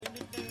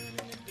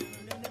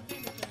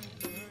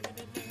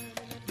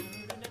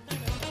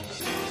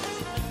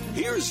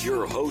here's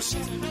your host,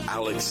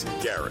 Alex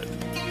Garrett.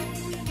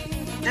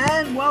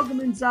 And welcome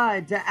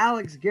inside to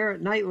Alex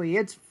Garrett Nightly.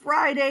 It's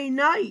Friday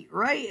night,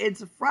 right?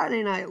 It's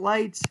Friday Night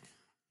Lights.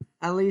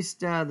 At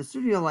least the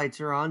studio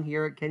lights are on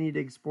here at Kenny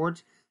Dig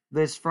Sports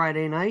this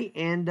Friday night.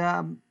 And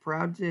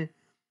proud to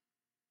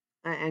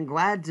and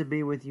glad to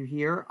be with you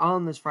here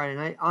on this Friday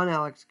night on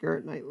Alex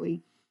Garrett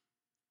Nightly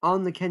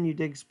on the Kenny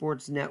Dig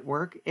Sports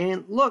Network.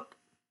 And look,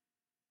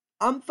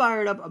 I'm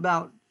fired up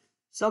about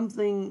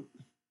something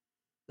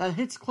that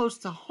hits close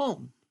to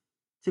home,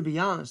 to be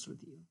honest with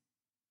you.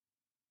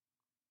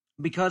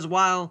 Because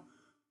while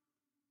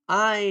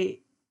I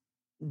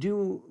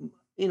do,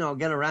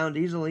 get around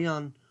easily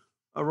on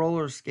a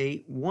roller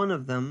skate, one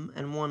of them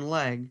and one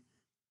leg,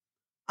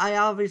 I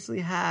obviously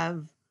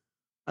have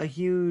a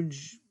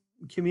huge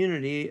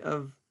community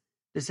of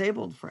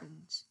disabled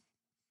friends.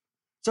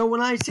 So when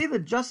I see the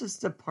Justice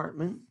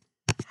Department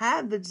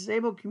had the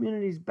disabled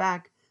community's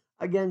back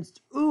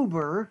against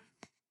Uber,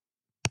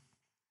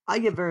 I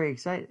get very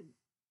excited.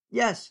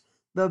 Yes,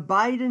 the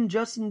Biden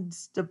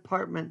Justice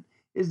Department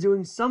is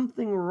doing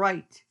something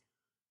right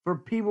for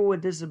people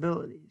with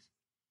disabilities.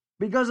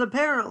 Because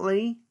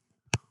apparently,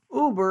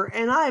 Uber,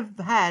 and I've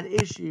had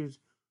issues,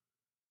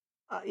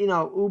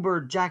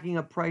 Uber jacking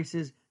up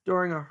prices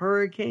during a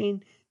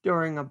hurricane,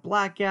 during a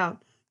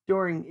blackout,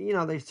 during,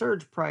 they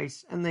surge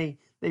price, and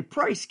they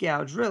price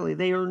gouge, really.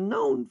 They are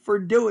known for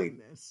doing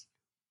this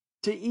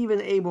to even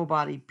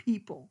able-bodied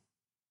people.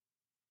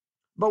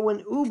 But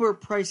when Uber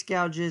price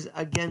gouges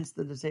against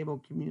the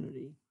disabled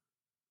community,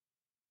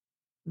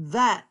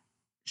 that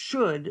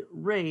should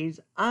raise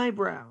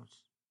eyebrows.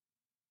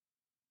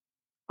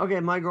 Okay,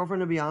 my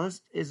girlfriend, to be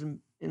honest, is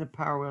in a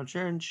power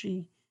wheelchair, and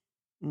she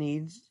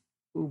needs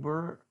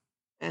Uber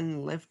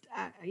and Lyft,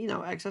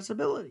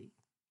 accessibility.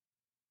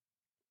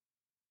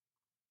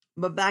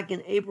 But back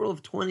in April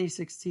of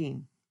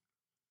 2016,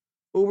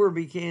 Uber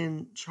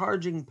began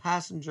charging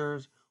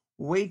passengers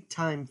wait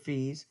time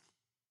fees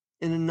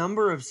in a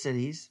number of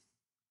cities,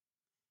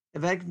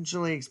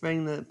 eventually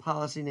expanding the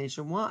policy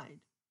nationwide.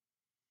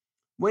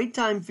 Wait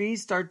time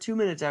fees start 2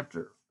 minutes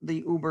after the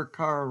Uber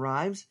car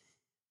arrives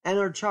and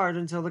are charged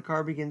until the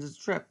car begins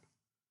its trip.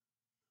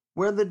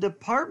 Where the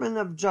Department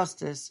of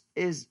Justice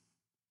is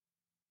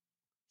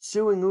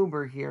suing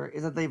Uber here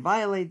is that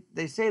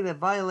they say they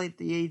violate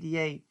the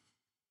ADA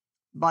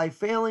by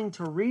failing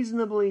to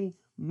reasonably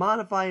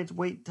modify its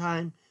wait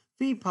time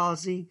fee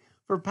policy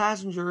for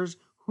passengers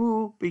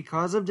who,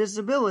 because of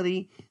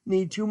disability,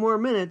 need 2 more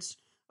minutes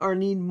or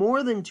need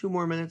more than 2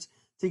 more minutes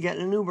to get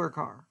in an Uber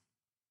car.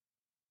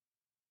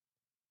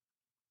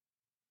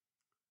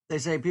 They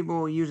say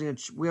people using a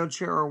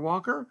wheelchair or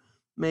walker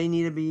may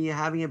need to be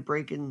having it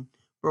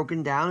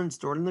broken down and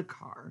stored in the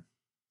car.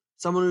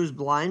 Someone who's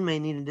blind may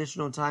need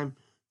additional time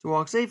to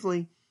walk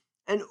safely.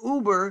 And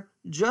Uber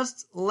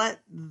just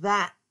let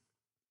that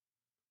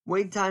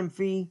wait time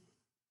fee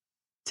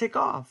tick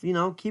off,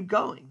 keep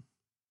going.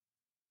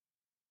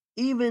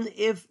 Even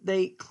if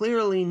they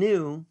clearly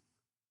knew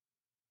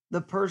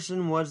the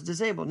person was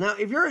disabled. Now,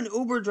 if you're an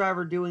Uber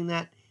driver doing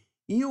that,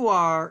 you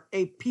are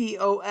a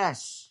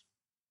POS.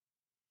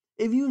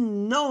 If you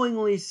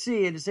knowingly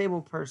see a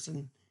disabled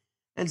person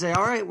and say,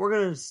 all right, we're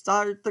going to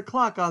start the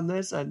clock on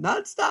this and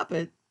not stop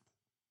it,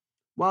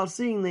 while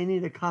seeing they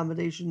need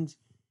accommodations,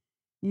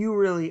 you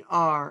really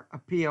are a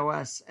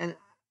POS. And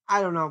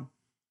I don't know.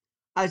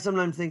 I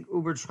sometimes think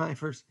Uber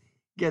drivers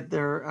get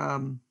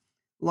their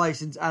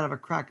license out of a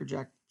Cracker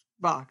Jack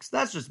box.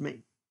 That's just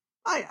me.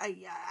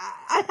 I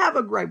have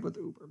a gripe with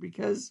Uber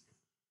because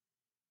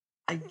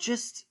I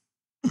just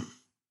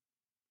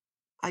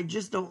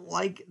don't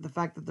like the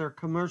fact that their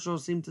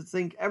commercials seem to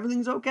think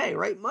everything's okay,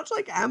 right? Much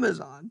like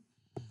Amazon.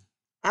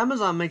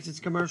 Amazon makes its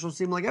commercials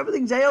seem like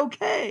everything's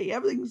A-okay.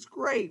 Everything's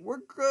great. We're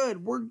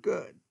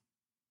good.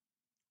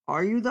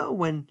 Are you, though,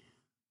 when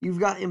you've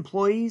got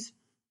employees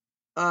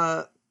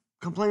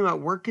complaining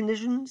about work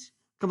conditions,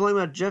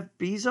 complaining about Jeff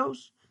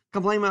Bezos,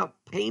 complaining about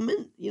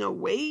payment,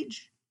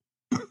 wage?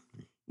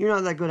 You're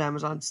not that good,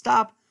 Amazon.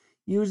 Stop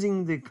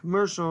using the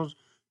commercials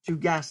to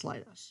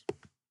gaslight us.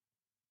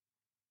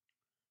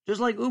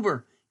 Just like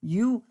Uber,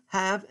 you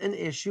have an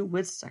issue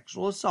with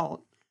sexual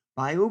assault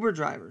by Uber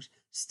drivers.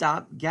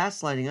 Stop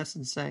gaslighting us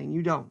and saying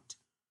you don't.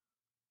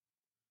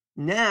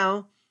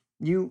 Now,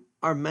 you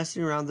are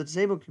messing around the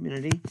disabled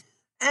community,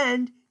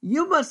 and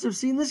you must have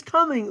seen this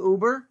coming,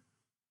 Uber.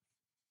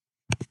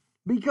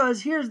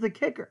 Because here's the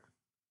kicker.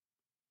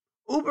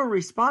 Uber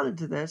responded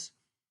to this,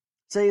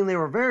 saying they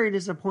were very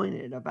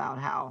disappointed about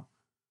how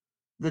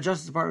the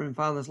Justice Department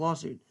filed this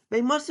lawsuit.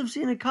 They must have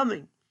seen it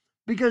coming,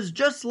 because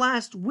just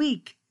last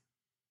week,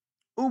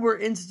 Uber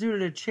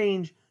instituted a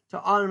change to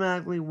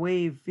automatically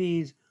waive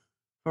fees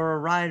for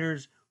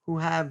riders who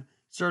have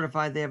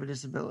certified they have a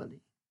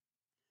disability.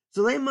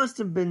 So they must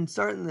have been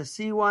starting the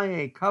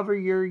CYA cover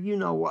year,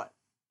 you-know-what,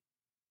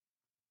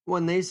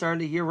 when they started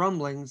to hear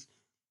rumblings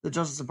the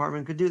Justice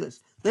Department could do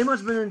this. They must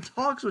have been in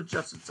talks with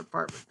Justice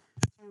Department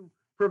to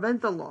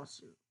prevent the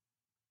lawsuit.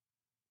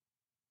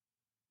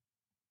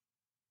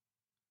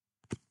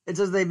 It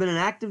says they've been in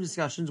active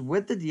discussions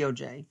with the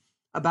DOJ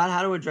about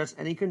how to address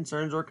any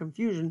concerns or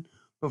confusion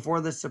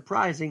before this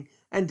surprising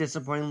and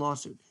disappointing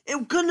lawsuit.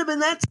 It couldn't have been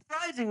that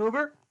surprising,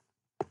 Uber.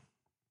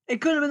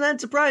 It couldn't have been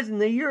that surprising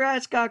that your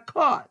ass got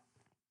caught.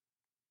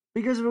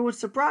 Because if it was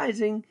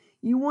surprising,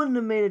 you wouldn't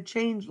have made a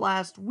change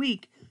last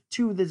week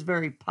to this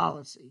very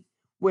policy,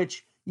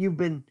 which you've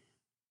been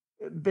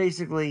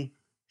basically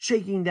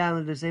shaking down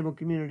the disabled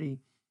community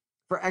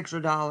for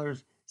extra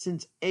dollars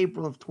since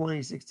April of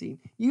 2016.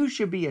 You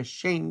should be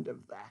ashamed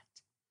of that.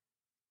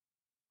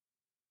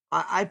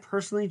 I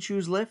personally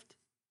choose Lyft,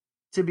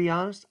 to be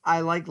honest.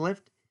 I like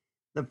Lyft.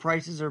 The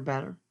prices are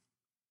better.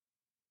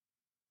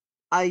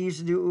 I used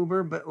to do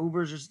Uber, but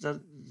Uber just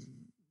doesn't,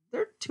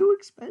 they're too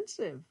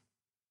expensive.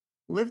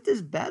 Lyft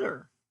is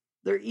better.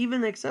 They're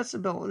even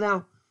accessible.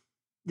 Now,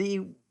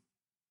 the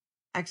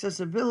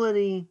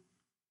accessibility,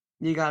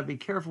 you got to be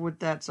careful with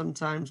that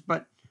sometimes,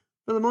 but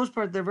for the most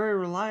part, they're very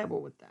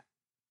reliable with that.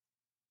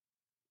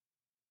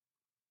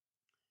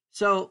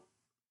 So,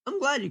 I'm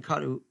glad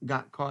you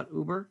got caught,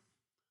 Uber.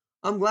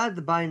 I'm glad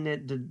the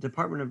Biden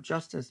Department of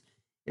Justice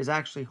is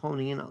actually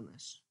honing in on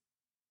this.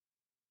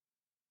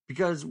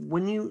 Because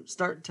when you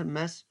start to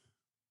mess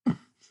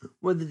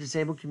with the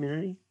disabled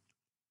community,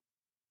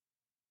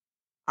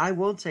 I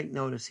will take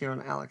notice here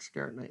on Alex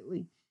Garrett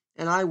Nightly,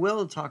 and I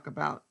will talk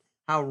about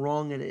how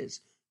wrong it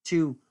is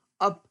to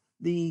up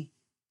the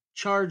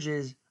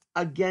charges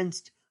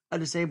against a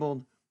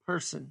disabled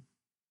person.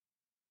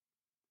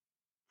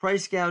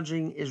 Price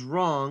gouging is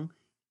wrong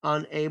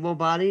on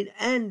able-bodied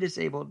and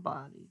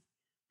disabled-bodied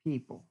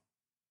people,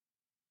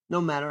 no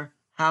matter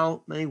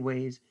how many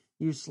ways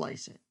you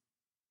slice it.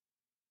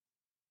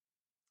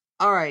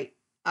 All right,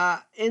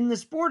 in the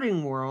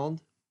sporting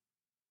world,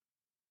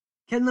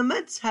 can the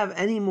Mets have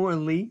any more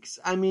leaks?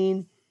 I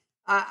mean,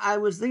 I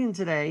was thinking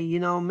today,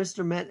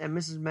 Mr. Met and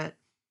Mrs. Met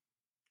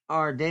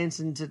are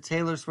dancing to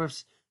Taylor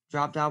Swift's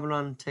dropped album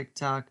on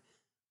TikTok.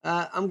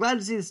 I'm glad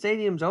to see the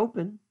stadium's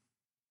open.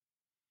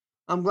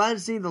 I'm glad to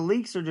see the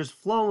leaks are just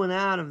flowing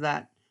out of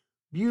that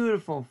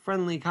beautiful,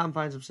 friendly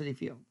confines of Citi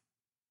Field.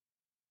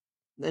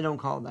 They don't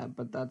call it that,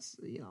 but that's,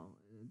 just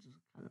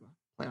kind of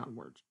a play on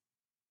words.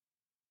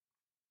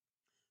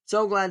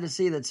 So glad to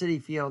see that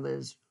Citi Field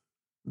is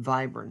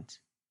vibrant.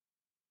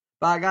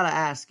 But I gotta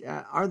ask,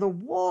 are the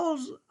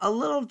walls a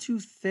little too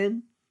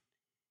thin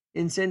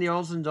in Sandy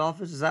Olson's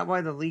office? Is that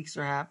why the leaks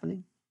are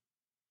happening?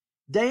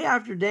 Day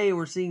after day,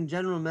 we're seeing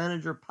general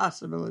manager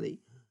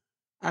possibility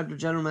after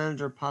general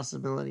manager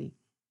possibility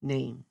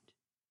named.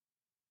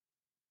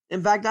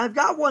 In fact, I've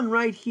got one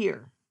right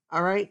here.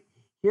 All right?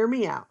 Hear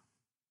me out.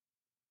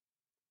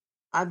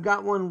 I've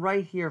got one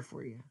right here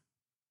for you.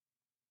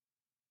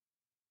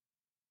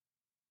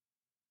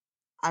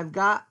 I've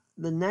got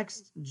the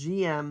next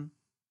GM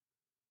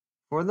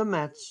for the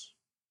Mets.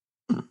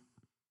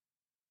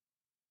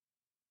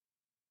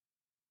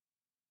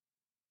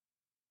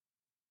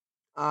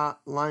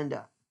 Lined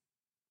up.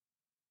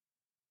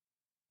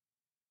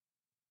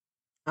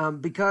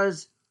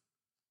 Because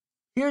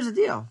here's the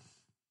deal.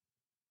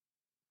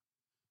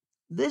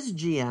 This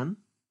GM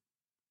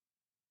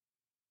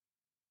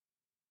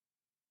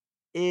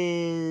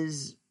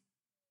is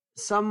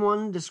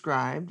someone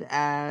described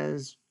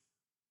as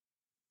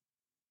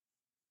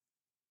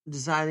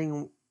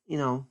deciding,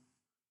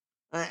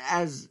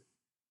 as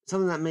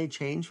something that may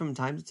change from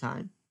time to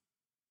time,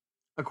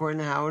 according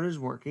to how it is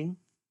working.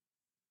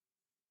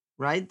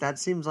 Right? That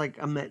seems like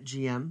a Met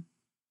GM.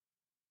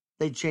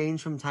 They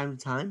change from time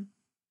to time,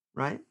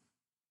 right?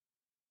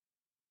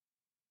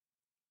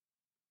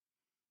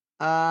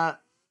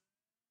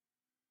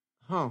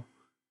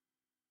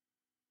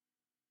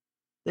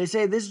 They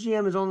say this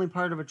GM is only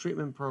part of a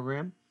treatment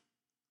program.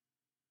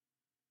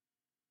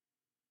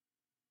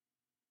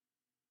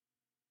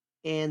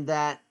 And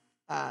that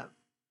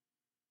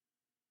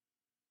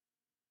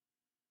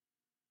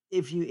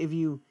if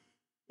you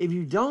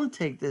don't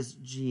take this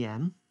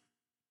GM,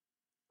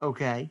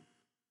 okay,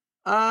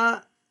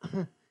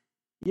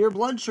 your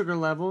blood sugar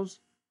levels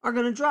are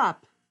going to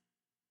drop.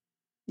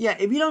 Yeah,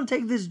 if you don't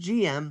take this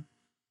GM,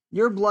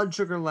 your blood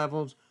sugar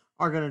levels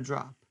are going to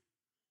drop.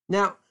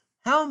 Now,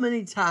 how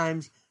many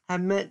times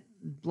have Met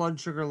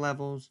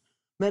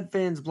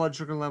fans' blood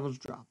sugar levels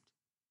dropped?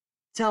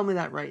 Tell me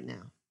that right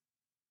now.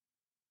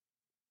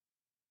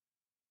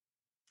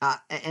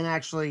 And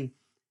actually,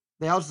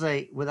 they also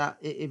say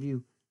if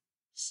you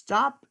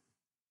stop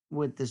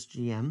with this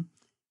GM,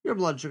 your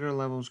blood sugar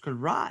levels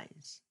could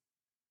rise.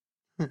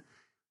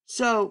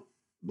 So,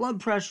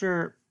 blood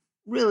pressure,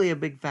 really a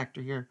big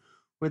factor here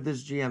with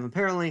this GM.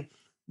 Apparently,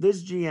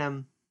 this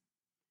GM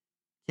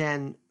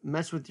can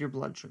mess with your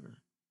blood sugar.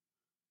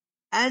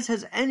 As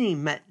has any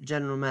Met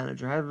general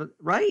manager,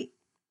 right?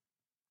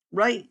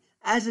 Right?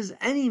 As has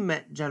any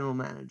Met general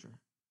manager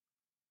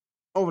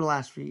over the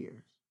last few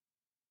years.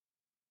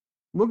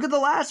 Look at the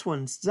last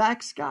one,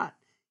 Zach Scott.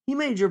 He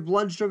made your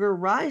blood sugar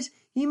rise.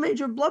 He made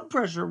your blood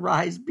pressure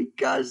rise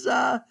because,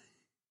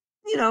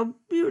 you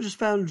were just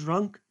found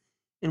drunk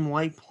in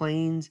White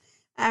Plains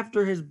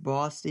after his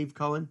boss, Steve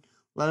Cohen,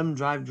 let him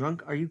drive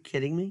drunk. Are you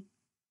kidding me?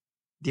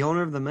 The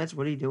owner of the Mets,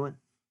 what are you doing?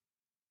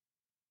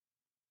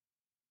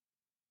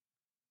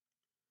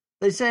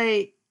 They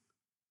say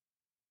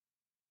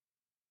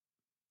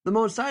the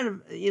most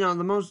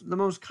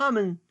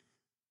common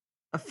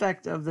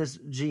effect of this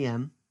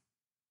GM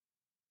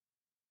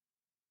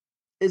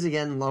is,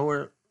 again,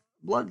 lower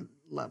blood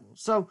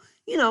levels. So,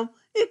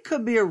 it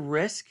could be a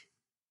risk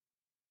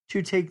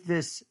to take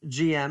this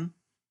GM,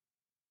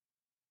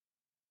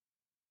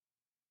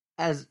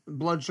 as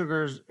blood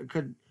sugars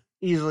could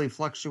easily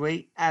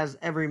fluctuate, as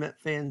every Met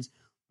fan's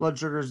blood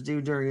sugars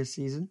do during a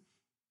season.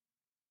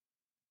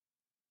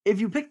 If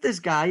you pick this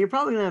guy, you're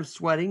probably going to have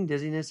sweating,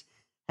 dizziness,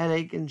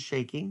 headache, and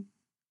shaking.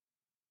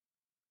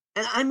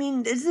 And I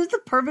mean, isn't it the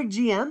perfect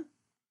GM?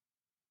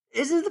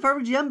 Isn't it the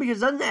perfect GM? Because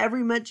doesn't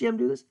every Met GM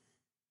do this?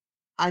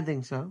 I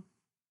think so.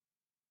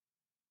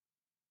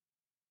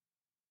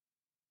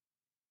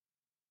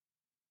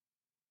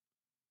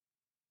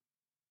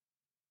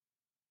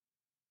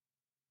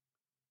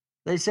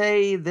 They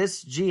say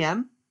this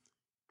GM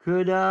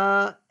could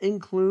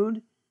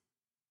include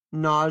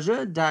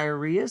nausea,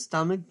 diarrhea,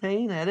 stomach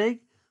pain,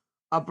 headache,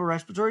 upper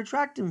respiratory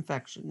tract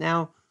infection.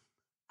 Now,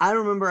 I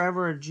don't remember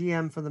ever a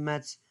GM for the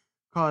Mets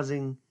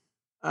causing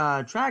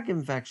tract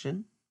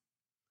infection,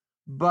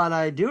 but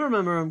I do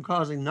remember him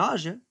causing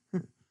nausea.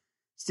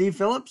 Steve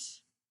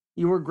Phillips,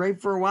 you were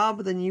great for a while,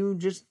 but then you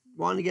just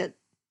wanted to get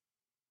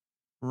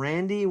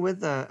randy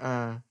with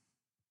an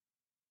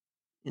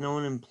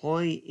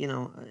employee.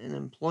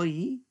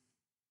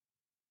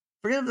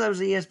 Forget if that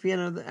was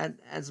ESPN or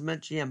as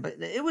Met GM,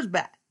 but it was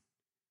bad.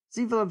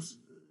 Steve Phillips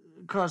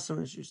caused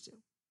some issues too.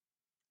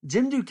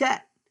 Jim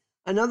Duquette,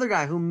 another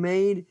guy who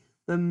made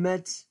the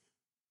Mets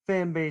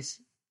fan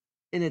base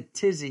in a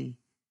tizzy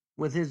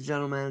with his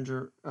general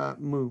manager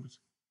moves.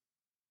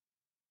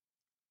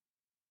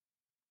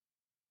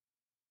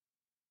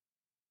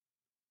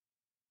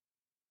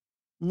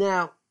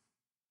 Now,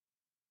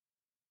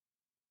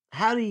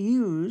 how to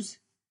use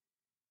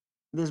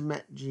this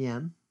Met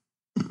GM?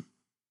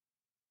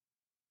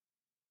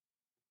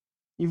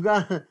 You've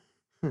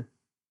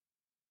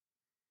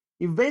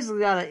basically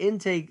got to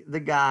intake the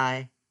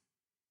guy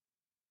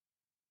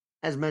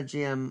as Met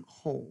GM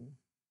whole.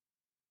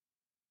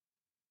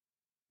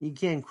 You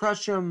can't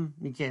crush him,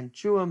 you can't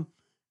chew him,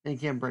 and you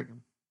can't break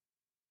him.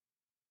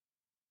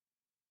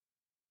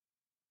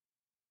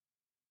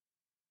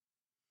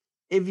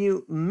 If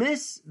you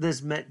miss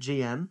this Met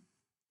GM,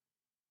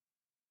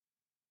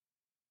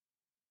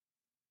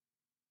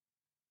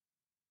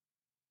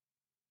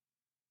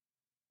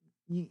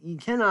 you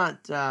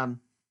cannot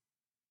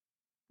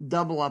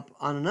double up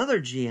on another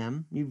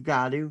GM. You've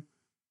got to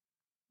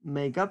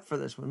make up for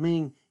this one,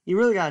 meaning you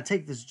really got to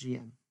take this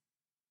GM.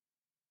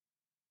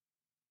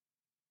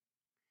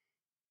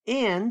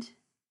 And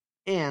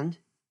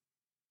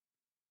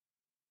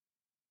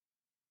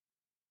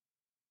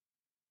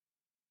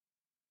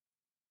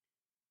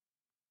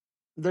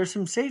there's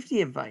some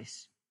safety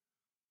advice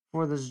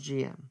for this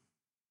GM.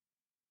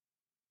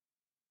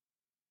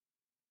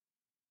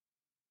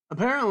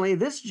 Apparently,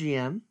 this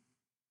GM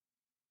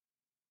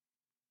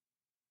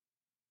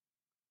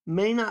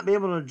may not be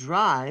able to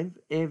drive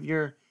if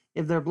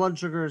their blood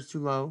sugar is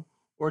too low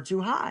or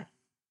too high.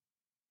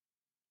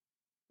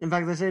 In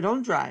fact, they say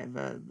don't drive.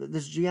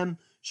 This GM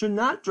should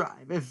not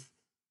drive if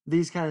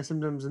these kind of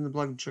symptoms in the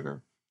blood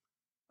sugar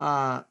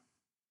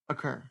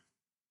occur.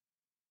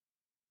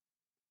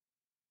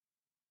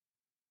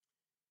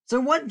 So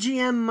what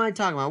GM am I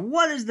talking about?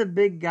 What is the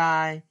big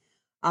guy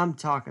I'm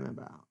talking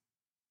about?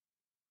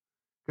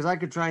 Because I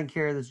could try and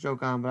carry this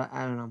joke on, but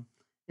I don't know.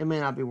 It may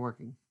not be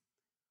working.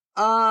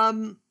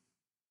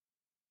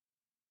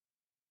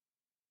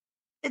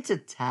 It's a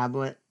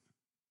tablet.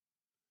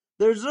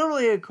 There's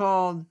literally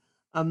called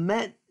a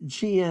Met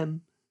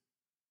GM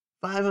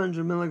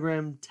 500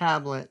 milligram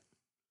tablet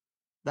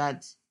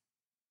that's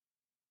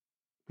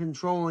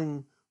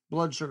controlling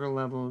blood sugar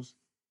levels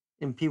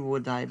in people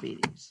with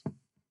diabetes.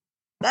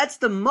 That's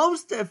the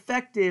most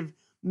effective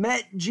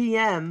Met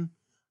GM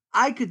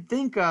I could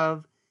think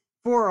of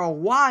for a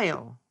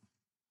while.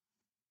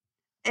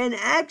 An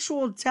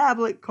actual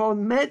tablet called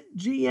Met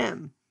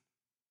GM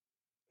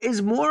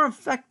is more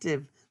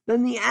effective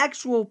than the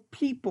actual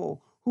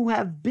people who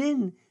have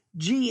been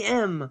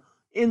GM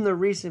in the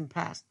recent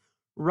past.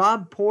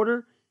 Rob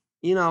Porter,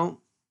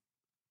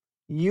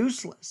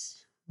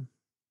 useless.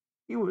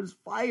 He was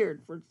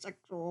fired for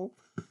sexual,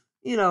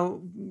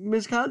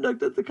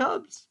 misconduct at the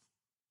Cubs.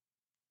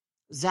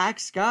 Zach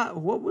Scott,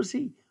 what was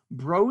he?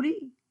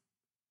 Brody?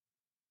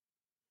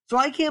 So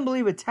I can't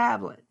believe a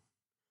tablet.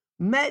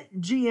 Met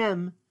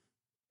GM,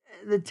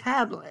 the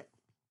tablet,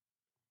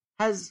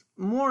 has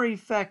more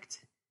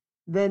effect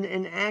than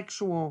an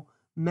actual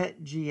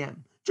Met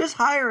GM. Just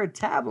hire a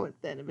tablet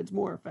then if it's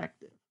more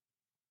effective.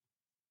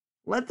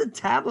 Let the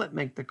tablet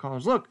make the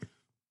calls. Look,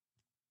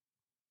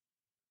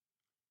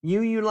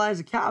 you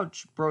utilize a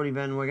couch, Brody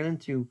Van Wiggen,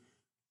 to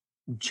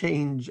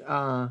change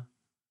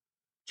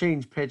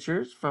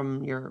pictures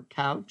from your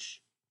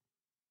couch.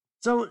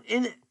 So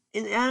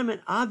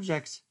inanimate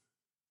objects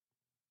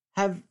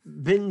have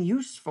been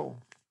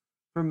useful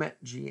for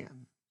Met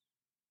GM.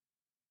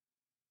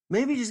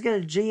 Maybe just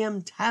get a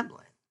GM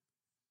tablet.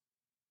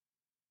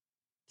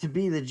 to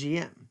be the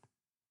GM,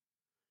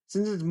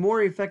 since it's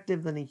more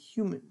effective than a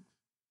human.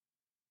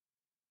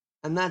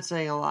 And that's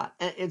saying a lot.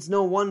 And it's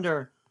no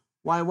wonder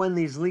why when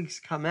these leaks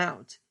come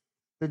out,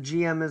 the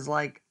GM is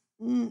like,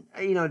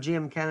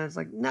 GM Canada's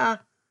like, nah,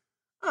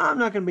 I'm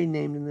not going to be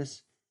named in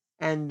this.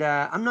 And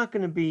I'm not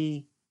going to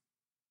be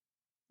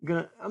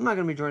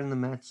joining the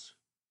Mets.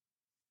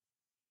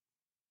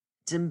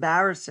 It's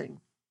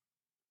embarrassing.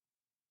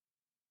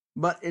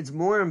 But it's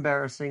more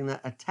embarrassing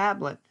that a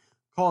tablet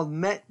called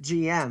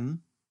MetGM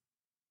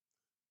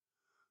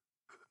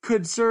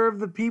could serve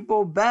the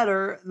people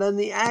better than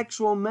the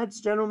actual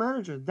Mets general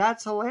manager.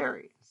 That's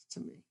hilarious to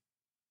me.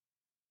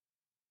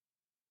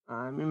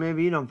 I mean,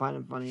 maybe you don't find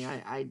it funny.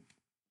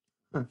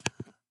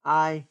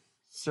 I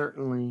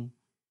certainly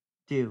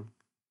do.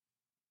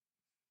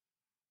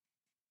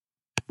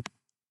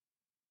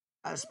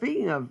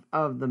 Speaking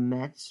of the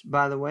Mets,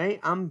 by the way,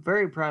 I'm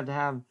very proud to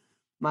have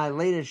my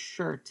latest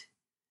shirt.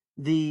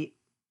 The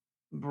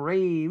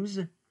Braves,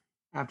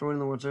 after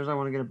winning the World Series, I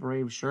want to get a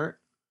Braves shirt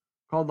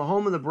called the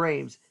Home of the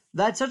Braves.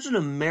 That's such an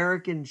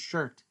American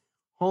shirt.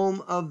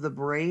 Home of the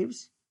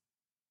Braves.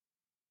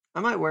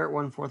 I might wear it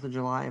one 4th of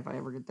July if I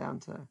ever get down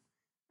to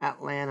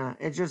Atlanta.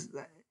 It's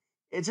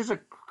such a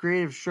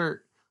creative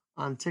shirt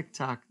on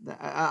TikTok,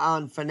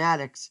 on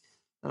Fanatics,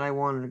 that I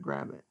wanted to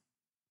grab it.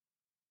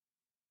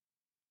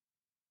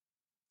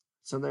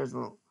 So there's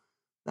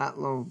that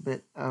little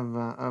bit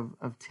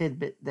of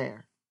tidbit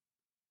there.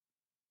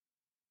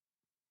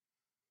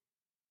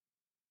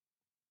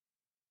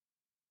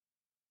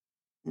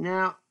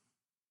 Now,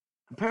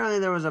 apparently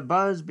there was a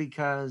buzz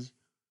because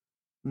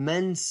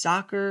men's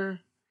soccer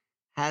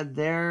had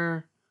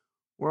their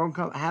World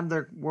Cup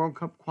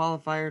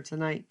qualifier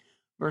tonight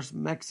versus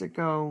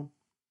Mexico.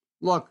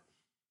 Look,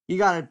 you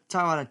got to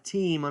talk about a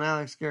team on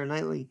Alex Garrett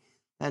Nightly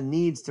that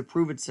needs to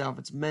prove itself.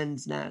 It's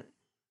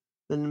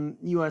the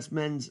U.S.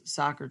 men's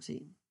soccer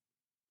team.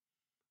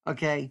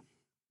 Okay,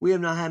 we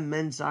have not had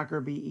men's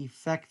soccer be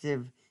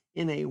effective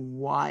in a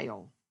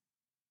while.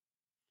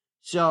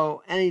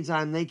 So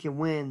anytime they can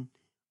win,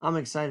 I'm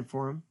excited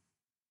for them.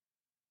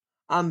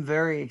 I'm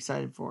very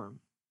excited for them.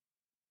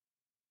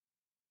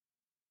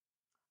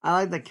 I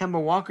like that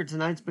Kemba Walker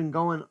tonight's been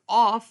going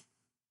off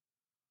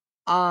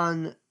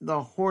on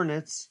the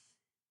Hornets,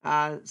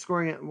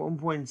 scoring at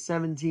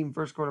 1.17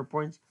 first quarter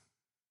points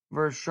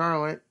versus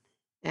Charlotte.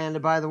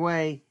 And by the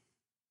way,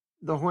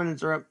 the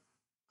Hornets are up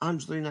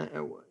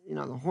 139.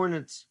 The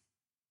Hornets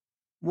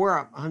were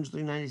up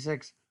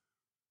 196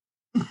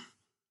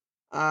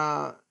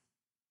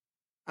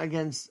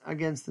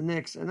 against the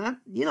Knicks, and that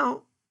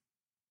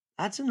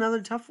that's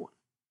another tough one.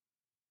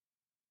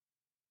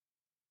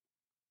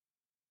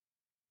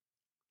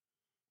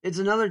 It's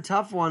another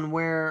tough one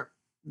where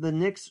the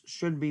Knicks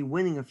should be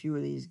winning a few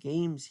of these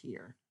games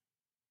here.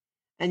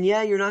 And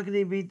yeah, you're not going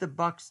to beat the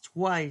Bucks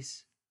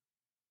twice,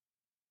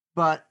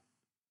 but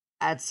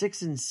at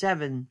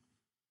 6-7,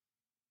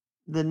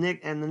 the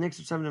Knicks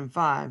are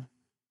 7-5.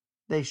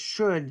 They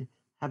should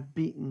have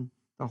beaten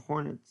the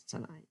Hornets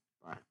tonight.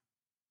 But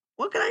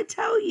what can I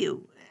tell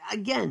you?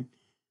 Again,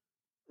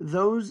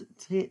 those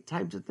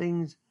types of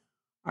things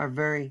are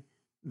very,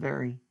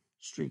 very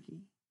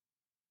streaky.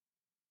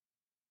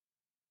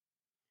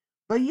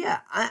 But yeah,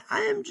 I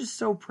am just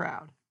so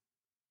proud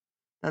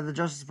that the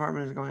Justice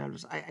Department is going after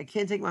this. I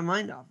can't take my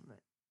mind off of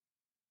it.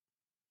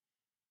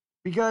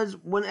 Because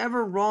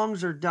whenever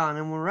wrongs are done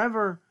and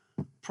wherever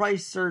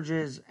price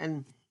surges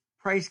and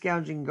price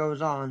gouging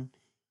goes on,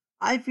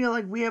 I feel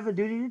like we have a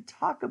duty to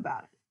talk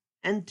about it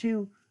and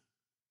to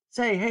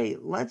say, hey,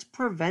 let's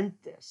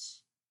prevent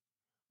this.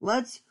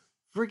 Let's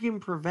freaking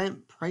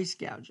prevent price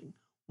gouging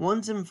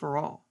once and for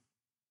all.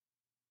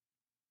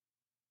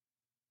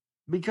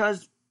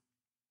 Because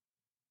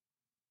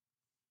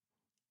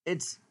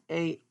it's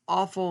a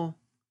awful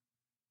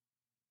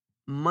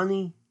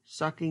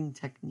money-sucking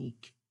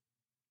technique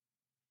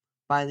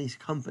by these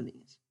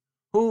companies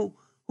who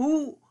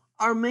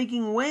are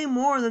making way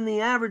more than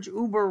the average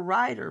Uber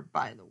rider,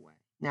 by the way.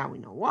 Now we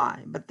know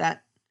why, but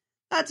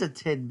that's a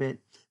tidbit.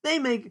 They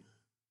make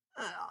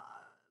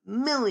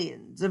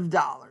millions of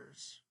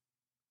dollars,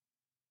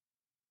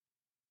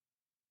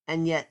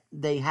 and yet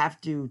they have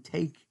to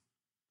take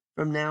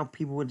from now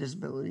people with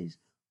disabilities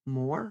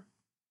more.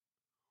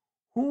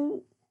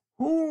 Who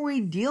are we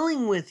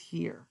dealing with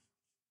here?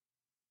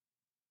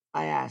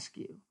 I ask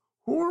you.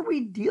 Who are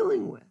we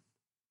dealing with?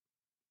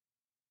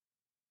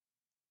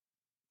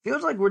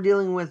 Feels like we're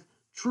dealing with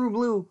true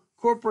blue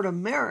corporate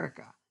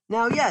America.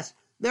 Now, yes,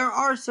 there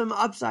are some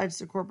upsides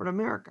to corporate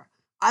America.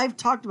 I've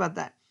talked about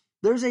that.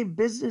 There's a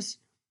business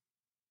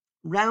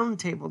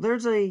roundtable.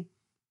 There's a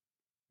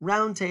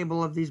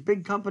roundtable of these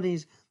big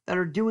companies that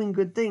are doing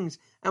good things,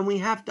 and we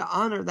have to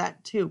honor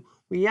that too.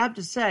 We have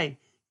to say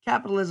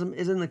capitalism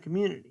is in the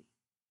community.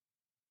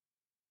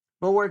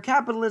 But where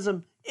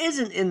capitalism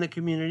isn't in the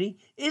community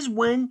is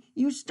when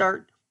you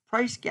start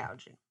price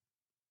gouging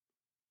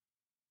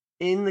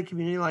in the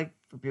community, like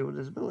for people with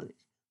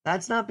disabilities.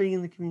 That's not being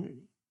in the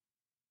community.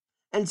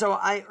 And so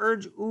I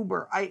urge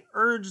Uber, I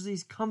urge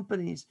these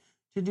companies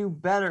to do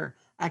better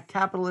at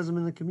capitalism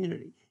in the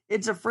community.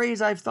 It's a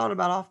phrase I've thought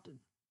about often.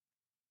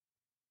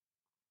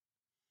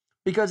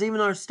 Because even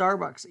our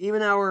Starbucks,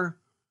 even our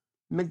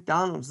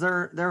McDonald's,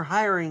 they're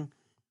hiring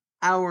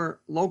our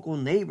local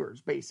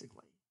neighbors,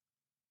 basically.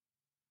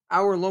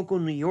 Our local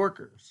New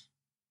Yorkers.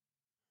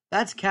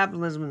 That's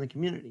capitalism in the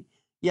community.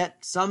 Yet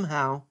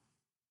somehow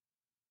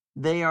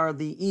they are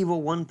the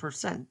evil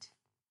 1%.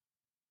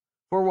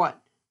 For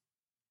what?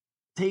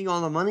 Taking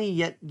all the money,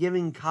 yet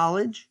giving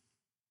college,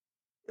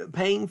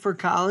 paying for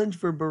college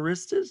for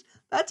baristas?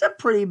 That's a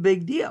pretty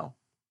big deal.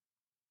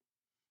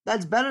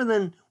 That's better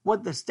than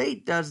what the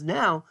state does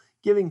now,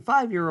 giving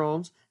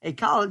 5-year-olds a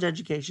college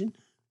education,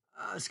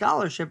 a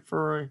scholarship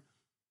for,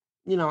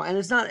 and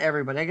it's not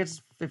everybody. I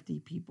guess 50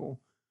 people,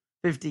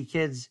 50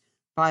 kids,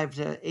 5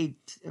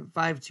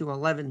 to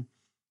 11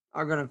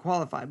 are going to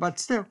qualify. But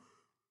still,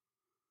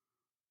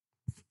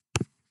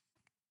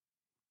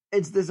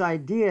 it's this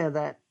idea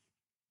that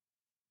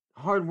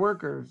hard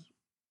workers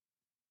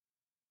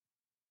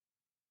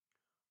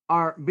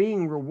are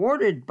being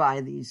rewarded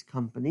by these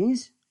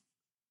companies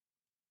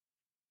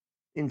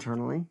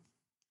internally,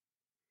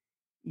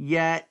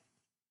 yet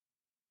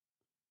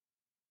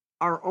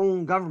our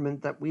own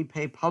government that we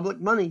pay public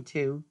money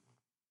to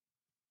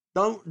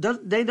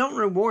they don't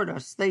reward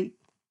us. They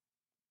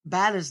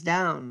bat us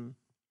down.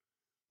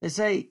 They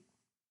say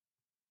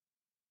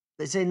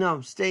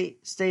no, stay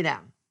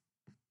down.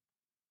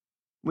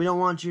 We don't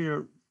want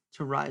you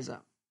to rise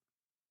up.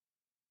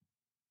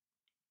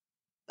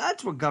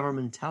 That's what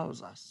government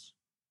tells us.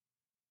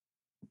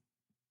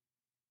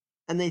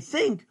 And they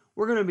think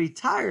we're going to be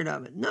tired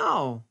of it.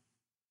 No.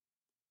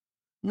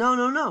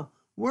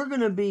 We're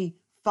going to be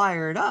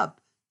fired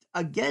up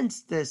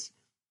against this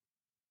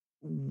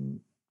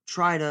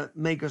try to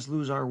make us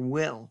lose our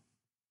will.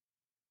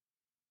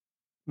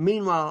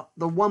 Meanwhile,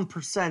 the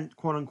 1%,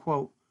 quote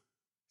unquote,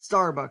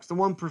 Starbucks, the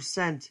 1%,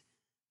 and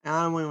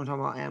I don't want to talk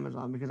about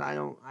Amazon because I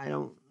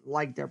don't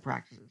like their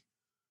practices.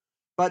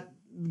 But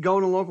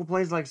going to local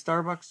places like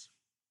Starbucks,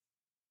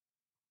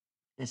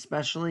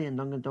 especially in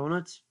Dunkin'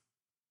 Donuts,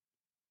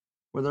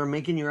 where they're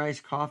making your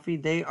iced coffee,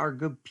 they are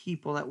good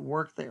people that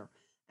work there.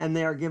 And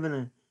they are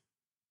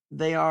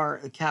they are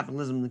a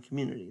capitalism in the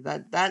community.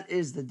 That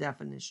is the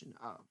definition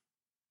of,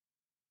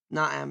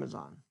 not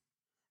Amazon.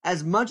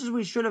 As much as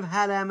we should have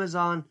had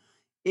Amazon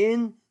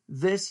in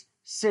this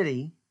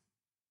city,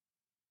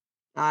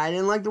 I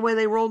didn't like the way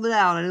they rolled it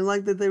out. I didn't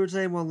like that they were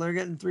saying, well, they're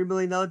getting $3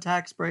 billion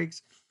tax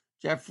breaks.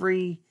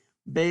 Jeffrey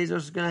Bezos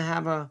is going to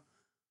have a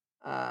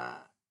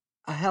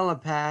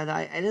helipad.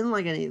 I didn't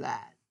like any of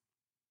that.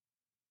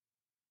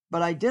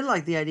 But I did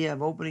like the idea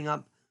of opening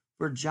up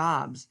for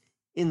jobs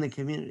in the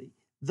community.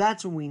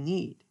 That's what we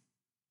need.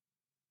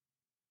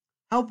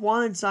 Help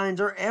wanted signs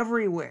are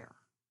everywhere.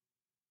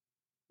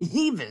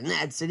 Even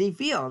at Citi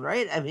Field,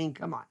 right? I mean,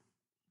 come on.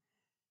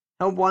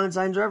 Help wanted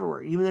signs are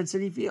everywhere, even at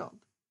Citi Field.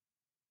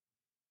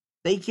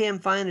 They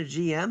can't find a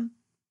GM.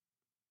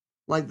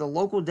 Like the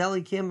local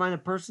deli can't find a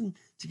person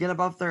to get up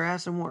off their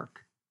ass and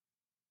work.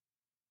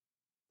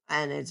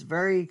 And it's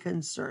very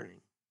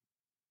concerning.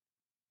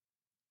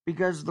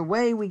 Because the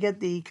way we get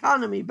the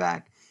economy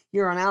back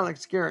here on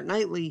Alex Garrett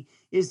Nightly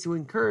is to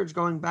encourage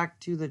going back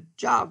to the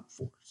job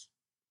force.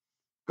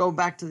 Go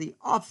back to the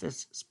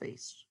office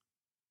space.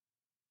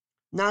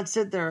 Not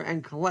sit there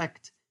and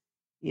collect,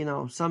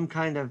 some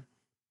kind of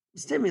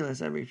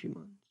stimulus every few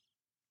months.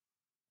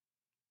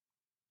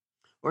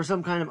 Or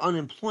some kind of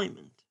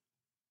unemployment.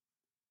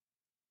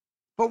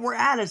 But we're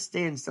at a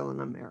standstill in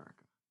America.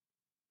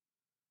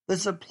 The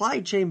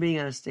supply chain being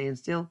at a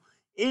standstill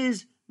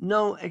is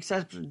no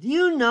exception. Do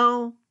you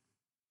know?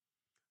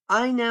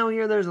 I now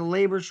hear there's a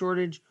labor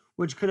shortage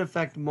which could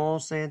affect mall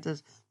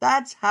Santas.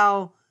 That's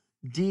how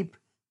deep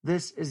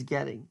this is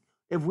getting.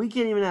 If we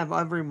can't even have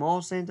every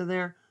mall Santa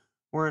there,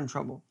 we're in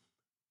trouble.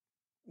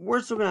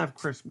 We're still going to have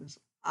Christmas.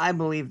 I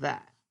believe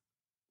that.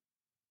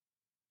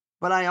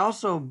 But I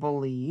also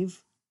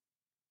believe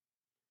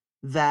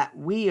that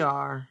we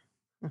are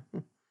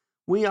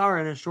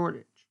in a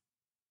shortage.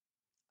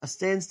 A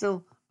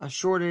standstill, a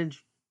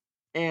shortage,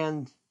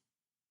 and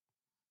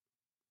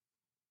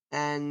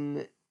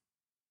I'm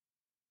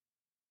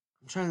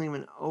trying to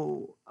think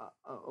of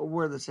a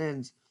word that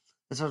starts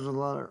with the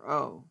letter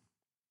O.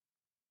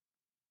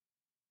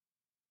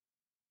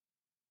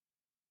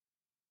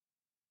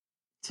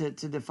 To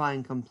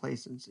define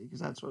complacency, because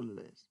that's what it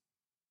is.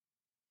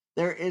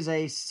 There is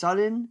a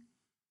sudden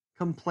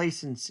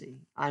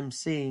complacency I'm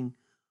seeing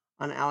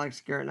on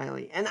Alex Garrett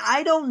Nightly. And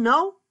I don't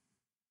know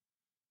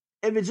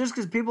if it's just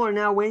because people are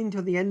now waiting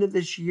till the end of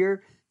this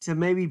year to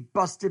maybe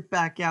bust it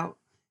back out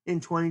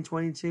in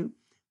 2022.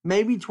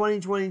 Maybe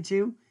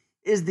 2022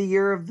 is the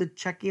year of the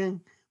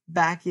checking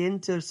back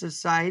into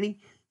society,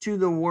 to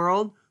the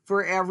world,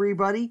 for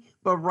everybody.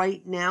 But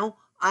right now,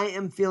 I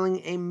am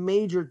feeling a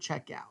major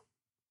checkout.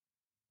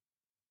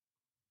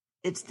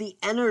 It's the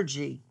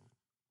energy.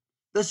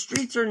 The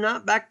streets are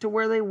not back to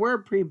where they were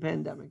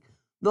pre-pandemic.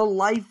 The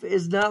life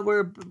is not where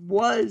it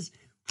was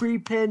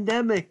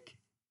pre-pandemic.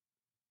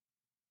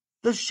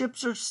 The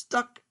ships are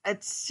stuck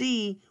at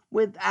sea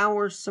with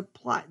our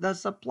supply. The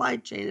supply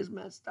chain is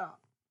messed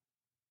up.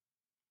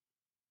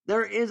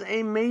 There is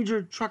a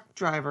major truck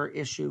driver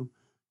issue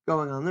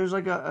going on. There's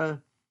like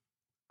a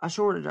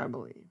shortage, I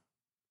believe.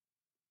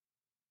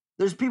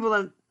 There's people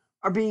that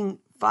are being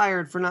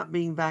fired for not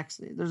being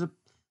vaccinated.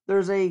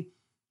 There's a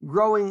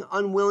growing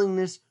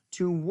unwillingness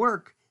to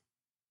work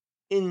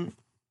in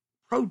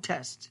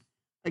protest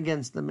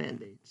against the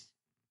mandates.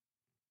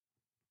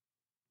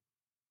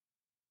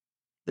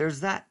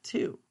 There's that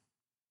too.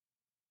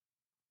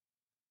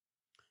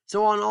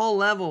 So on all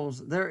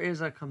levels, there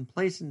is a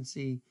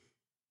complacency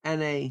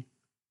and a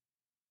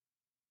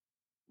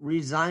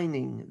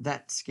resigning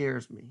that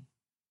scares me.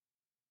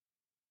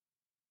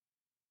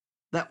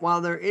 That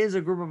while there is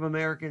a group of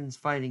Americans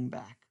fighting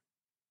back,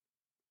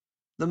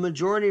 the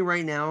majority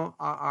right now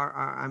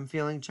are I'm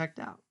feeling checked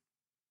out.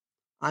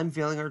 I'm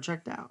feeling are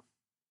checked out.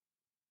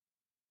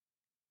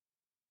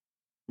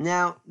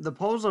 Now, the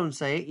polls don't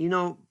say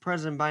it.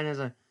 President Biden has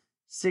a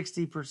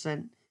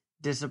 60%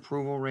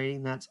 disapproval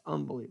rating. That's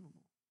unbelievable.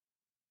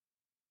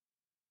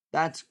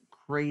 That's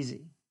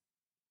crazy.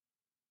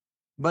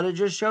 But it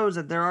just shows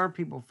that there are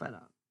people fed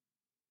up.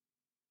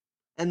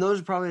 And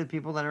those are probably the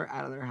people that are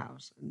out of their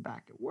house and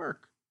back at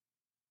work.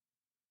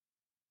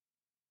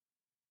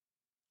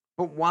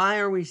 But why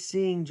are we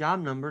seeing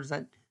job numbers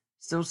that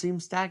still seem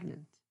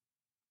stagnant?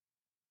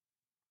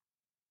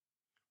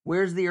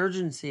 Where's the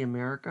urgency,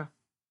 America?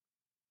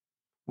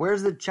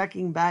 Where's the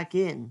checking back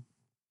in?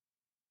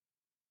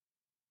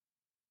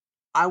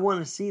 I want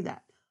to see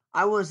that.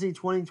 I want to see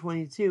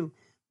 2022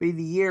 be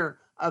the year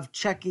of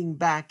checking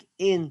back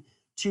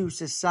into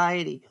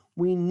society.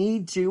 We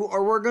need to,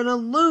 or we're going to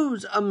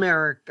lose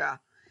America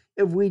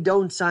if we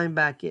don't sign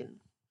back in.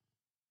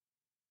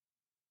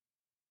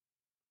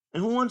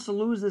 And who wants to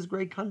lose this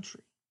great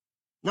country?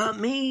 Not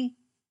me.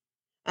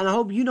 And I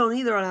hope you don't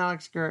either on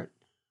Alex Garrett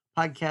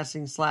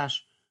podcasting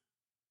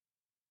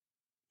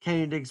 /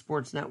 Kenny Dig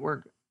Sports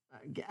Network,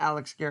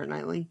 Alex Garrett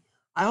Nightly.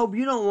 I hope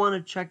you don't want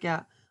to check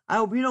out. I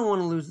hope you don't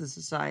want to lose this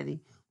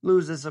society,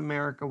 lose this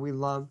America we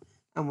love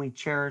and we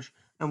cherish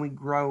and we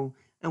grow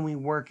and we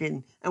work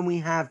in and we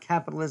have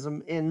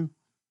capitalism in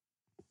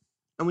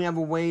and we have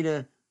a way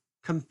to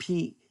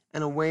compete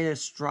and a way to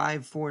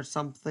strive for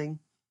something.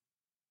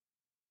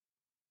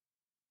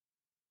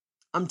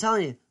 I'm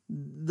telling you,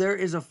 there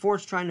is a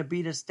force trying to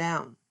beat us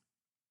down.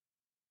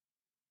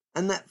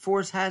 And that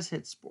force has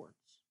hit sports.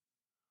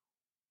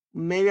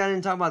 Maybe I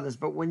didn't talk about this,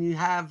 but when you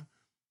have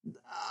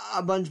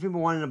a bunch of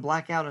people wanting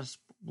to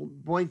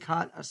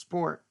boycott a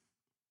sport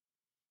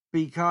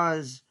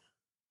because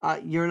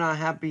you're not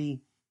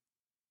happy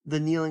the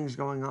kneeling's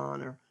going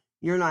on, or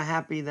you're not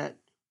happy that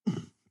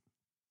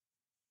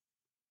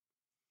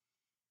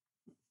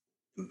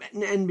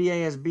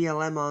NBA has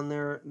BLM on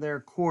their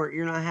court,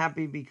 you're not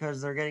happy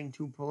because they're getting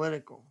too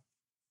political.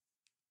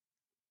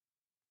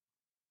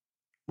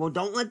 Well,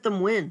 don't let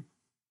them win.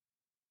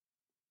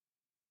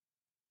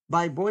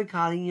 By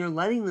boycotting, you're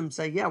letting them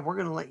say, yeah, we're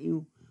going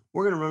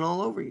to run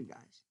all over you guys.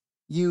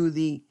 You,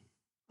 the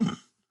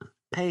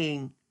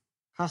paying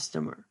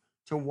customer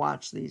to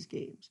watch these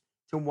games,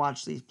 to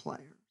watch these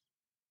players.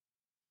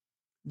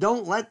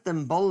 Don't let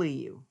them bully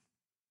you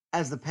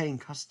as the paying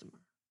customer.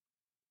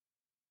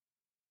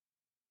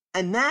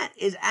 And that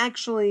is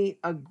actually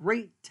a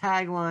great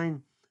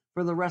tagline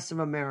for the rest of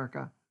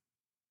America.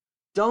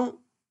 Don't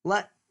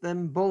let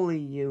them bully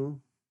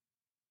you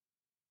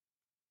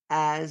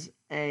as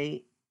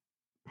a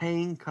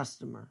paying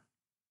customer.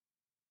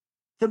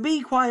 To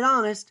be quite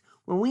honest,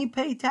 when we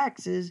pay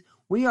taxes,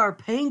 we are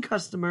paying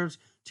customers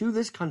to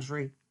this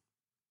country.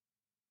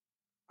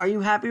 Are you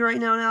happy right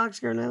now, Alex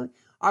Garnelli?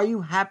 Are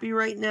you happy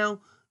right now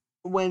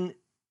when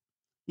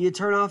you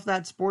turn off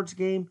that sports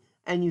game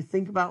and you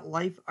think about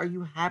life? Are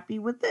you happy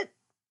with it?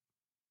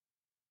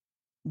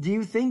 Do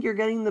you think you're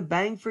getting the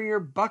bang for your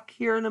buck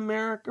here in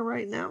America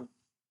right now?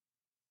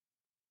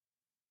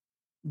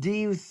 Do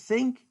you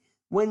think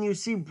when you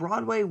see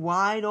Broadway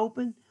wide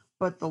open,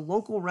 but the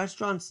local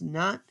restaurants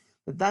not,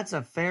 that's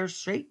a fair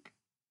shake?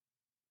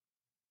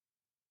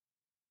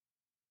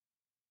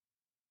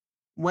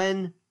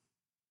 When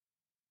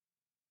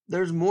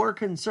there's more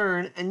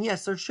concern, and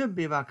yes, there should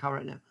be about Cal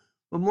right now,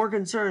 but more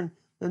concern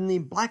than the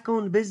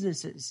black-owned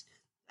businesses,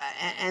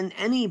 and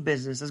any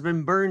business has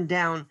been burned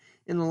down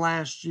in the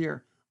last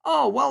year.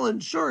 Oh, well,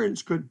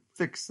 insurance could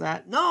fix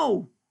that.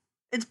 No,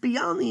 it's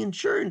beyond the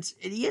insurance,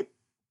 idiot.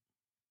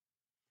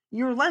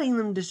 You're letting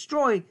them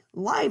destroy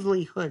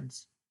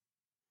livelihoods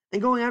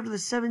and going after the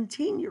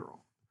 17-year-old.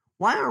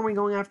 Why aren't we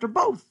going after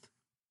both?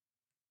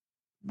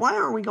 Why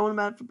aren't we going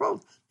after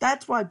both?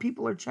 That's why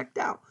people are checked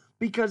out,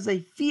 because they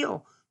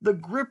feel the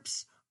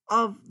grips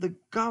of the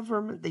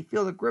government. They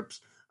feel the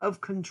grips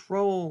of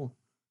control,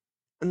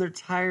 and they're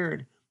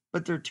tired,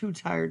 but they're too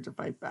tired to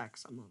fight back,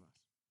 some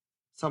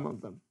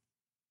of them.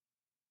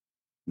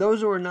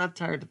 Those who are not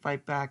tired to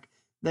fight back,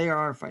 they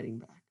are fighting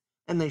back.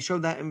 And they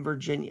showed that in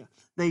Virginia.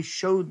 They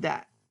showed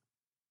that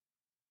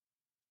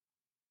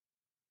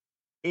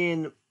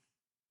in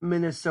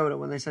Minnesota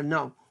when they said,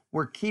 no,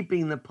 we're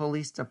keeping the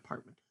police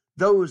department.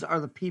 Those are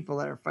the people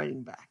that are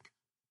fighting back.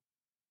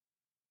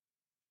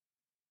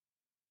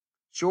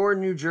 Sure,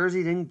 New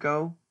Jersey didn't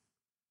go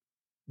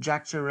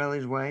Jack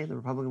Ciattarelli's way, the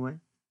Republican way.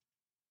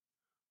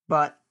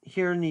 But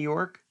here in New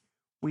York,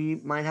 we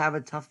might have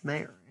a tough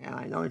mayor. And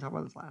I know we talked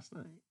about this last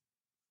night.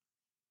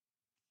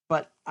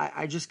 But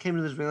I just came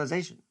to this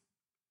realization.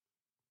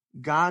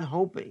 God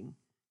hoping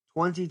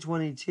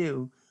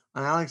 2022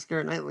 on Alex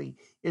Garrett Nightly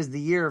is the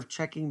year of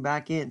checking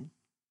back in.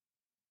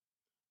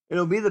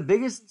 It'll be the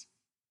biggest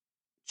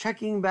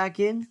checking back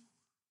in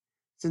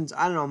since,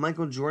 I don't know,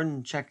 Michael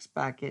Jordan checked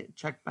back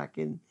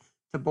in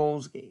to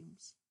Bulls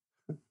games.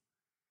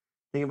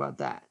 Think about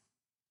that.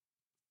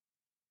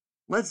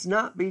 Let's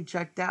not be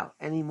checked out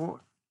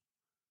anymore.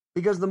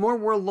 Because the more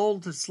we're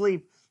lulled to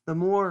sleep, the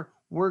more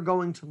we're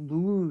going to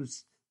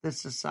lose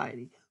this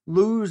society,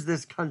 lose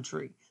this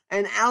country.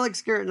 And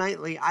Alex Garrett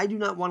Nightly, I do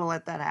not want to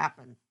let that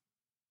happen.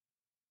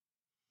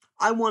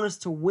 I want us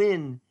to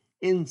win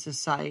in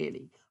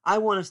society. I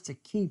want us to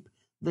keep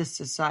this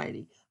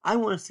society. I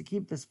want us to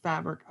keep this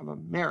fabric of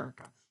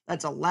America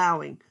that's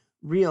allowing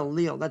Real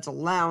Leo, that's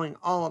allowing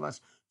all of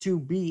us to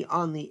be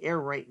on the air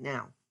right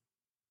now.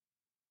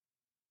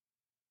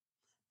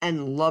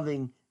 And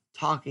loving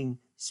talking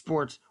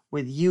sports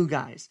with you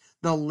guys,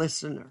 the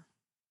listener.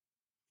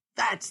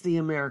 That's the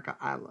America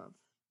I love.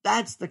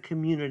 That's the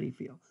community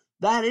feel.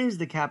 That is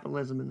the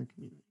capitalism in the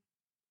community.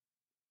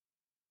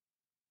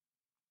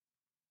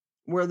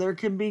 Where there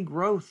can be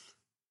growth,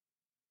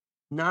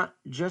 not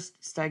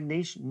just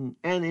stagnation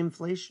and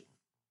inflation,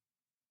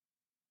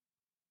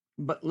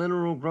 but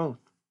literal growth.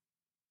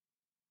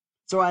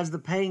 So as the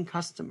paying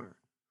customer,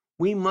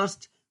 we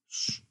must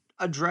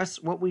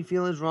address what we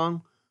feel is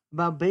wrong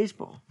about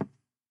baseball.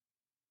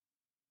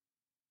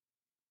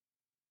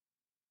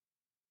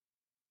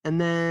 And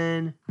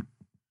then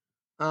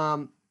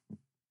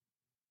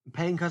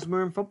paying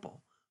customer in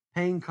football,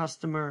 paying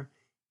customer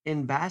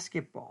in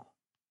basketball.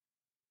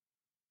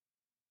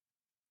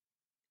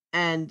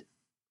 And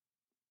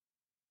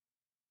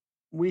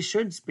we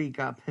should speak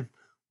up if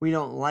we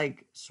don't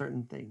like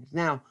certain things.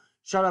 Now,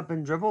 shut up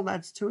and dribble,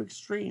 that's too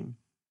extreme.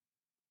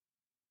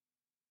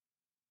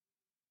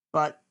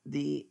 But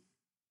the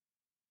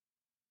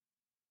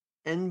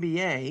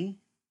NBA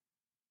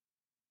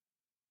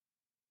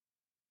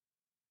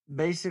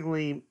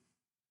basically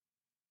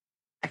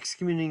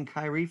excommunicating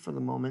Kyrie for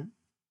the moment.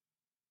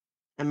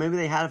 And maybe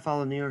they had to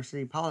follow New York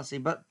City policy,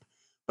 but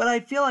I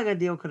feel like a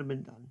deal could have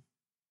been done.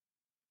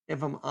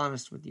 If I'm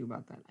honest with you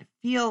about that. I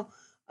feel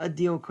a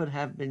deal could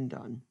have been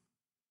done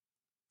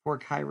for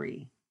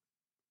Kyrie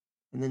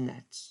and the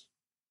Nets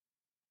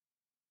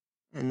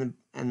and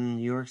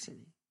New York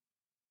City.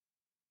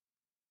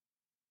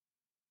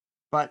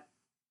 But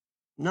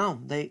no,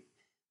 they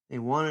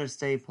wanted to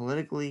stay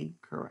politically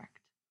correct.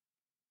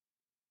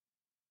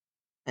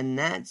 And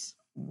that's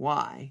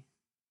why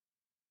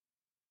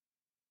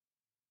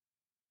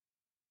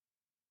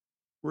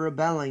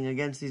rebelling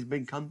against these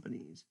big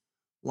companies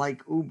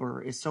like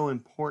Uber is so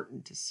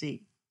important to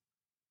see.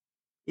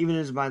 Even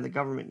as by the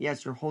government,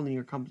 yes, you're holding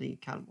your company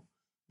accountable.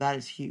 That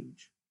is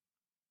huge.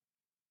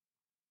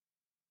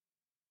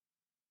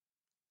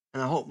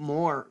 And I hope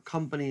more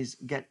companies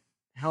get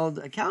held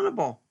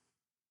accountable.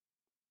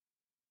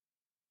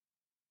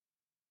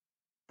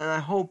 And I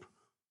hope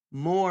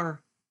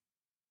more,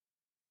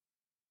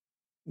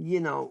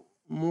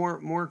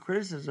 more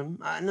criticism.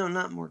 No,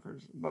 not more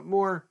criticism, but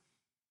more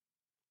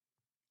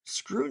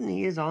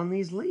scrutiny is on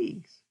these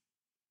leagues.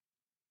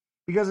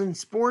 Because in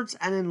sports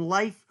and in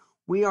life,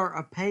 we are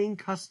a paying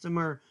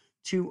customer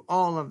to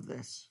all of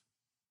this.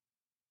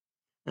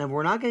 And if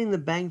we're not getting the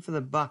bang for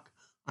the buck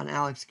on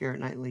Alex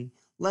Garrett Nightly,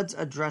 let's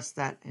address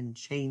that and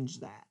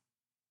change that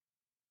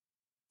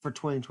for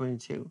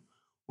 2022,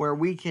 where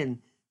we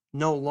can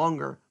no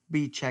longer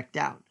be checked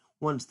out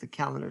once the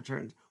calendar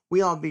turns.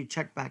 We all be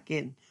checked back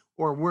in,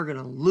 or we're going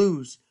to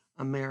lose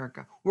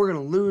America. We're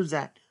going to lose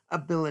that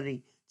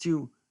ability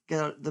to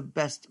get the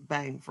best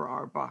bang for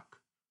our buck.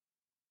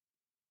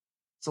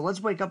 So let's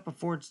wake up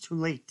before it's too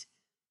late.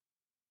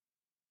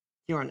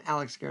 Here on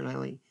Alex Garrett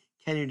Nightly,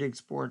 Can You Dig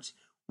Sports?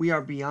 We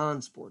are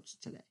beyond sports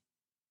today.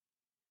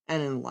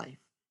 And in life,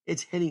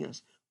 it's hitting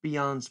us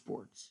beyond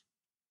sports.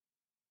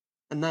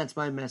 And that's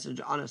my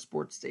message on a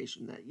sports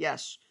station, that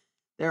yes,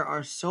 there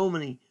are so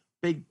many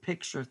big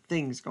picture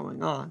things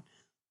going on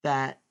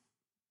that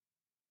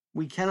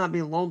we cannot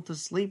be lulled to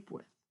sleep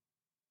with.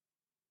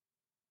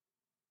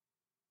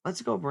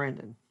 Let's go,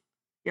 Brandon.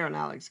 Here on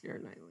Alex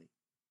Garrett Nightly.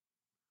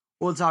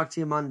 We'll talk to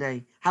you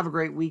Monday. Have a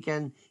great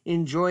weekend.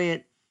 Enjoy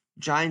it.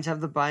 Giants have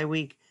the bye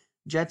week.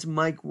 Jets'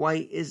 Mike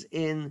White is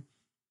in.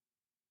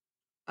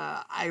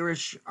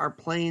 Irish are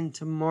playing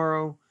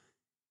tomorrow.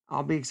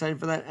 I'll be excited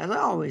for that, as I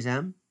always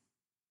am.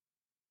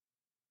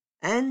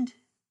 And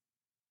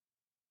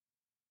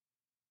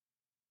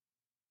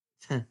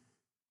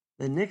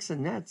the Knicks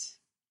and Nets.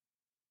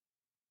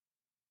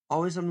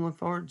 Always something to look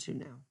forward to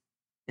now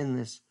in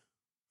this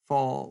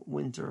fall,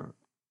 winter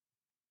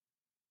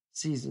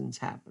seasons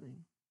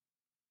happening.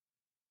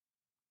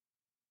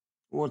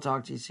 We'll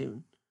talk to you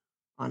soon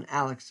on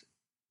Alex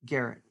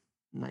Garrett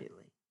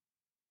Nightly.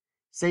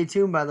 Stay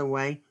tuned, by the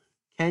way.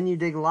 Can You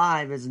Dig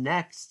Live is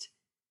next.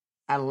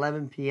 at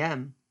 11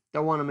 p.m.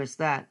 Don't want to miss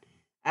that.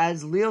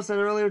 As Leo said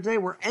earlier today,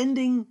 we're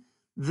ending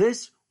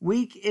this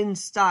week in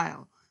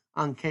style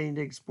on Kenny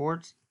Diggs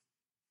Sports.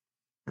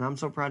 And I'm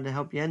so proud to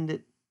help you end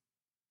it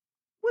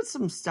with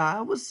some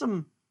style, with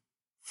some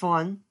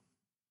fun,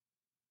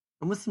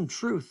 and with some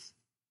truth.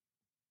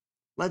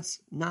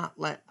 Let's not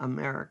let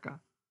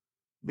America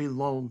be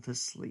lulled to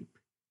sleep.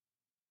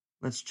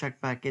 Let's check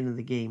back into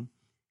the game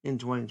in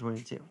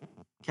 2022.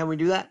 Can we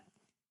do that?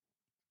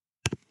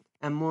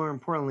 And more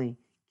importantly,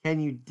 can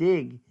you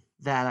dig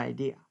that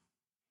idea?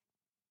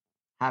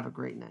 Have a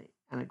great night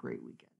and a great weekend.